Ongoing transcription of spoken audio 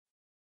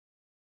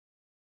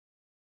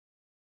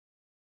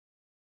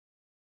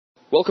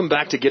Welcome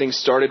back to Getting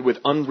Started with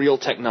Unreal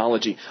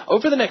Technology.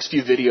 Over the next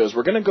few videos,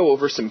 we're going to go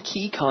over some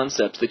key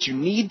concepts that you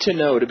need to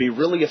know to be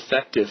really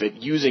effective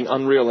at using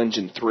Unreal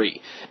Engine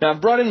 3. Now,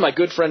 I've brought in my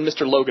good friend,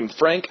 Mr. Logan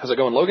Frank. How's it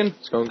going, Logan?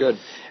 It's going good.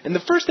 And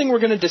the first thing we're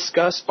going to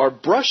discuss are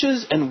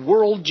brushes and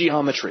world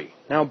geometry.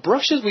 Now,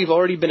 brushes we've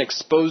already been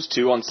exposed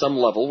to on some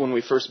level when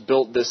we first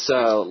built this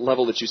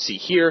level that you see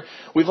here.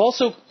 We've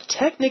also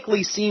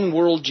technically seen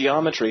world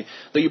geometry,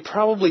 though you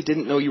probably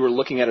didn't know you were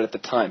looking at it at the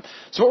time.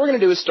 So what we're going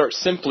to do is start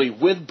simply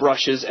with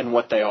brushes and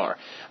what they are.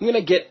 I'm going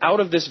to get out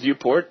of this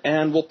viewport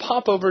and we'll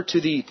pop over to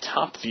the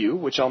top view,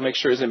 which I'll make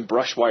sure is in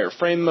brush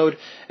wireframe mode,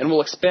 and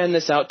we'll expand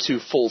this out to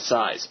full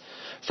size.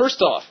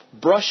 First off,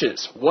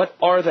 brushes. What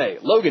are they?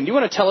 Logan, do you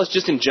want to tell us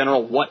just in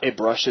general what a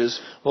brush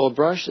is? Well, a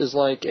brush is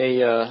like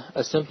a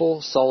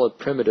simple, solid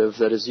primitive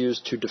that is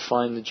used to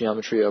define the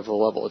geometry of a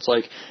level. It's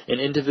like an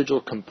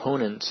individual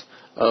component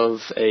of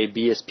a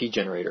BSP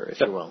generator,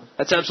 if you will.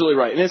 That's absolutely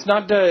right. And it's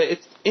not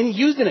it's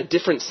used in a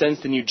different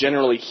sense than you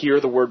generally hear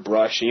the word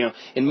brush. You know,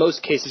 in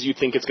most cases you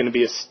think it's going to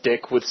be a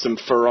stick with some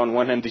fur on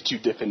one end that you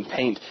dip in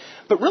paint.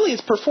 But really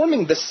it's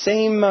performing the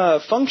same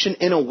function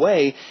in a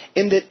way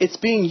in that it's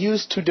being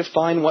used to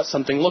define what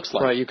something looks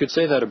like. Right, you could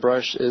say that a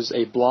brush is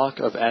a block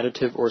of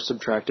additive or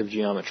subtractive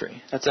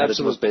geometry. That's at its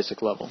most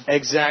basic level.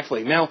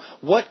 Exactly. Now,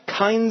 what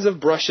kinds of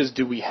brushes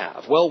do we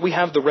have? Well, we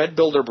have the red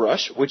builder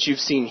brush, which you've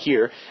seen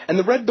here, and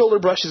the red builder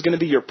brush is going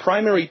to be your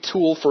primary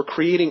tool for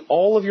creating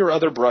all of your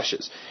other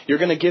brushes. You're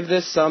going to give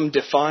this some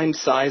defined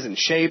size and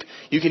shape.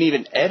 You can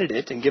even edit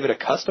it and give it a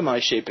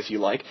customized shape if you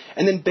like,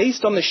 and then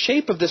based on the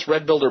shape of this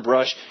red builder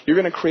brush, you're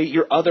going to create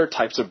your other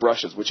types of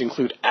brushes, which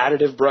include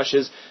additive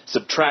brushes,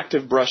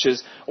 subtractive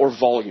brushes, or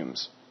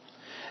volumes.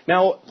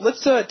 Now,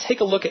 let's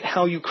take a look at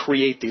how you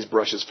create these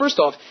brushes. First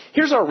off,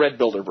 here's our red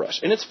builder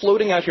brush, and it's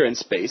floating out here in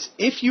space.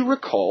 If you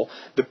recall,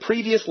 the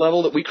previous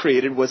level that we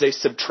created was a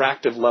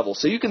subtractive level.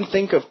 So you can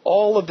think of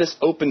all of this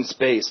open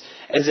space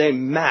as a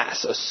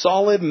mass, a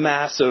solid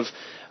mass of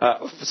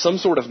some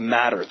sort of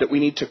matter that we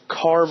need to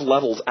carve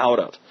levels out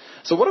of.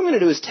 So what I'm going to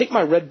do is take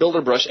my red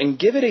builder brush and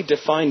give it a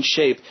defined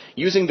shape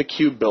using the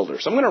cube builder.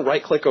 So I'm going to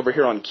right click over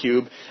here on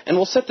cube, and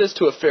we'll set this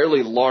to a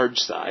fairly large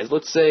size.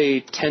 Let's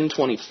say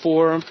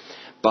 1024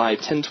 by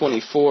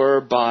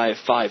 1024 by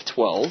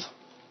 512.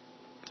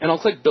 And I'll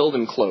click build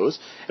and close,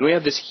 and we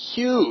have this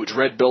huge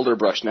red builder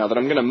brush now that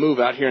I'm going to move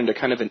out here into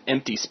kind of an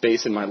empty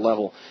space in my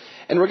level.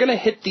 And we're going to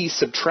hit the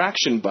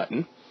subtraction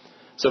button.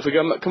 So if we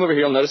come over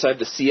here, you'll notice I have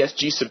the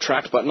CSG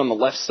subtract button on the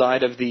left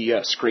side of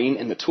the screen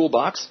in the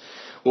toolbox.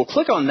 We'll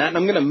click on that, and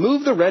I'm going to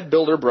move the red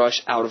builder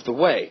brush out of the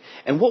way.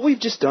 And what we've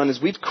just done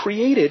is we've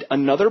created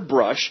another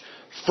brush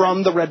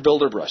from the red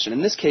builder brush. And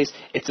in this case,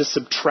 it's a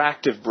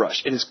subtractive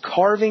brush. It is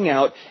carving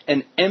out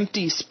an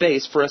empty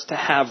space for us to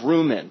have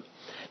room in.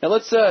 Now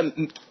let's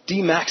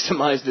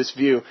demaximize this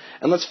view,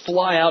 and let's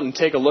fly out and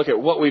take a look at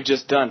what we've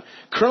just done.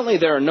 Currently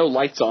there are no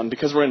lights on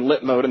because we're in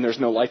lit mode and there's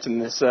no lights in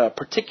this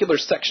particular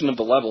section of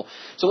the level.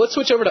 So let's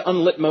switch over to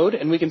unlit mode,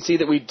 and we can see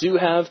that we do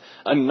have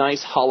a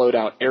nice hollowed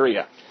out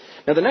area.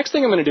 Now the next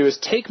thing I'm going to do is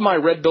take my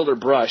red builder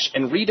brush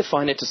and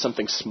redefine it to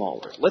something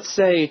smaller. Let's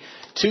say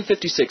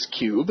 256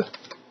 cube.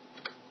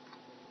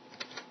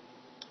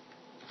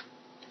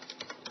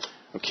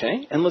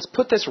 Okay, and let's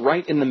put this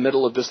right in the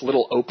middle of this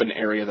little open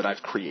area that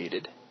I've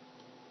created.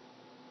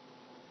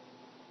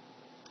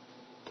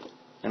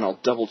 And I'll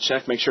double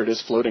check, make sure it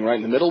is floating right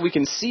in the middle. We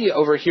can see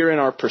over here in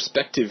our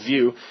perspective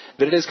view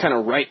that it is kind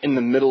of right in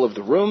the middle of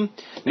the room.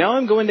 Now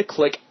I'm going to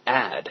click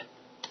add.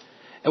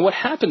 And what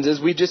happens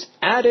is we just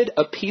added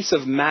a piece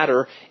of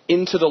matter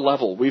into the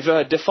level. We've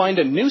defined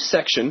a new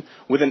section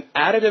with an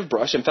additive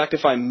brush. In fact,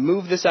 if I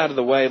move this out of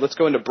the way, let's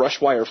go into brush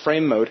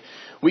wireframe mode,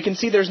 we can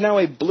see there's now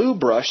a blue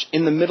brush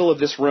in the middle of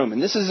this room.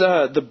 And this is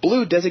the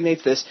blue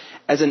designates this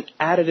as an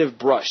additive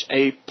brush,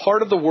 a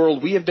part of the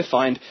world we have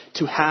defined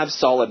to have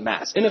solid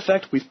mass. In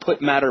effect, we've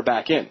put matter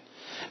back in.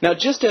 Now,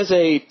 just as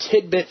a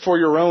tidbit for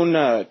your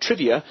own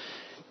trivia,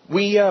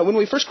 when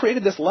we first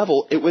created this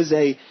level, it was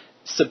a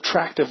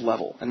subtractive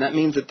level, and that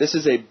means that this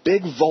is a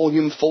big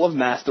volume full of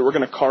mass that we're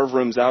going to carve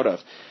rooms out of.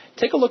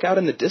 Take a look out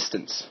in the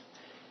distance.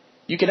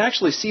 You can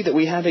actually see that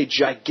we have a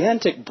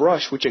gigantic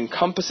brush which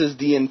encompasses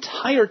the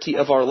entirety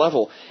of our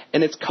level,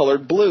 and it's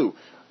colored blue.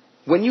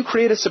 When you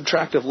create a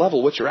subtractive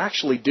level, what you're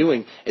actually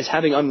doing is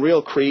having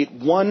Unreal create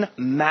one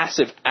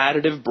massive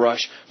additive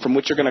brush from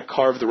which you're going to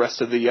carve the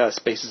rest of the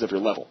spaces of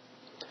your level.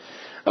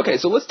 Okay,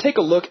 so let's take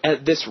a look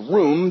at this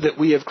room that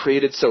we have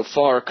created so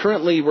far.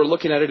 Currently, we're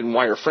looking at it in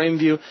wireframe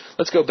view.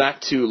 Let's go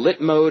back to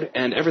lit mode,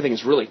 and everything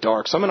is really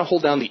dark. So I'm going to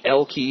hold down the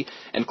L key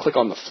and click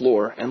on the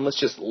floor, and let's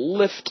just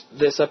lift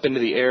this up into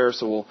the air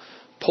so we'll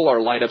pull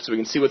our light up so we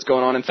can see what's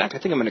going on. In fact, I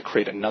think I'm going to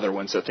create another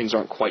one so things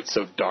aren't quite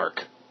so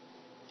dark.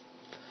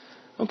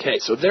 Okay,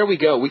 so there we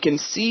go. We can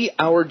see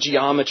our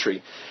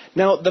geometry.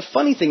 Now, the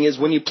funny thing is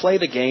when you play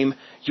the game,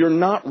 you're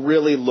not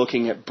really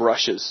looking at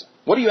brushes.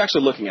 What are you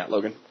actually looking at,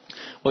 Logan?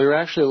 Well, you're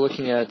actually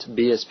looking at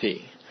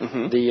BSP.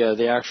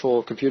 the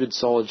actual computed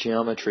solid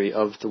geometry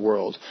of the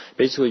world.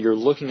 Basically, you're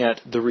looking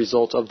at the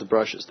result of the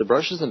brushes. The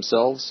brushes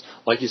themselves,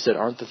 like you said,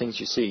 aren't the things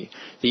you see.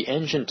 The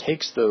engine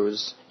takes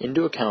those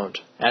into account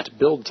at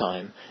build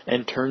time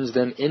and turns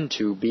them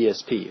into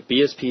BSP.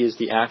 BSP is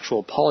the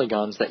actual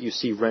polygons that you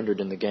see rendered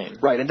in the game.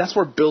 Right, and that's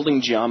where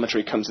building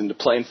geometry comes into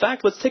play. In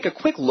fact, let's take a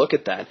quick look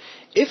at that.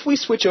 If we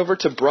switch over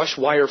to brush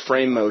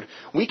wireframe mode,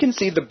 we can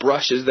see the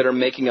brushes that are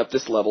making up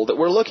this level that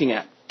we're looking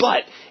at.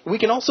 But we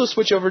can also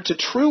switch over to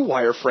true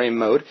wireframe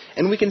mode,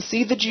 and we can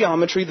see the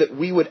geometry that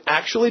we would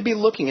actually be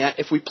looking at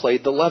if we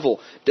played the level,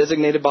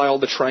 designated by all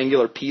the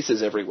triangular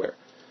pieces everywhere.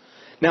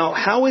 Now,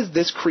 how is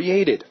this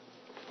created?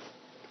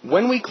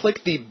 When we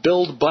click the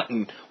Build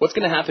button, what's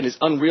going to happen is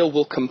Unreal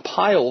will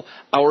compile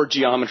our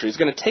geometry. It's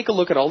going to take a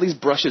look at all these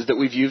brushes that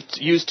we've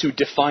used to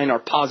define our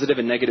positive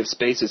and negative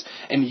spaces,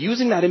 and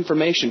using that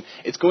information,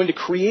 it's going to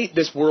create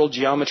this world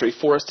geometry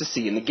for us to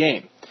see in the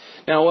game.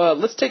 Now,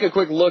 let's take a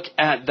quick look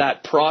at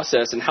that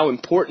process and how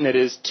important it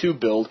is to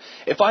build.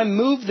 If I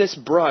move this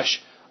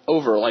brush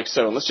over like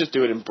so, and let's just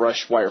do it in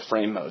brush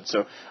wireframe mode.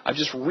 So I've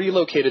just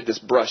relocated this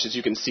brush, as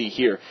you can see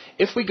here.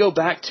 If we go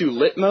back to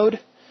lit mode,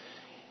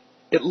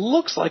 it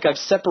looks like I've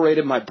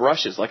separated my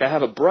brushes, like I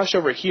have a brush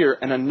over here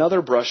and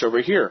another brush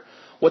over here.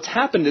 What's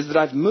happened is that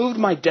I've moved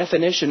my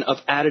definition of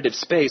additive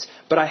space,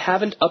 but I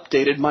haven't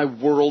updated my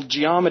world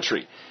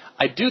geometry.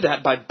 I do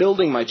that by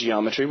building my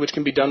geometry, which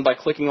can be done by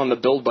clicking on the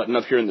Build button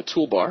up here in the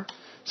toolbar.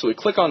 So we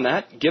click on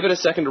that, give it a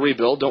second to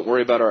rebuild, don't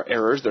worry about our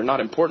errors, they're not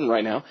important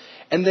right now,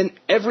 and then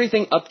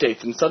everything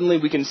updates, and suddenly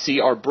we can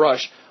see our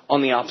brush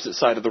on the opposite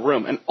side of the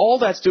room. And all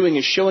that's doing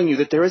is showing you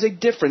that there is a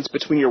difference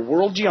between your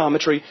world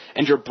geometry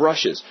and your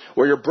brushes,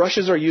 where your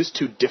brushes are used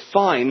to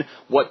define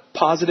what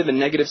positive and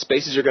negative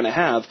spaces you're going to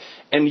have,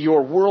 and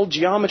your world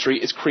geometry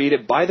is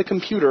created by the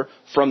computer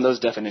from those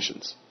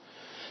definitions.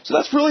 So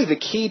that's really the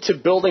key to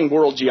building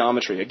world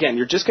geometry. Again,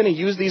 you're just going to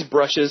use these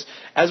brushes.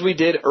 As we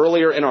did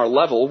earlier in our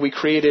level, we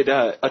created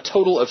a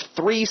total of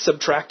 3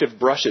 subtractive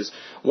brushes.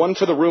 One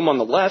for the room on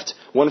the left,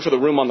 one for the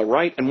room on the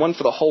right, and one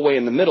for the hallway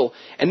in the middle.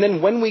 And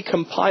then when we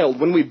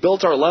compiled, when we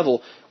built our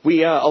level,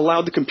 we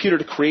allowed the computer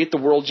to create the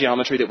world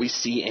geometry that we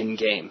see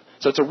in-game.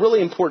 So it's a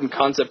really important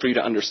concept for you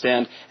to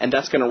understand, and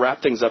that's going to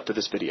wrap things up for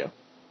this video.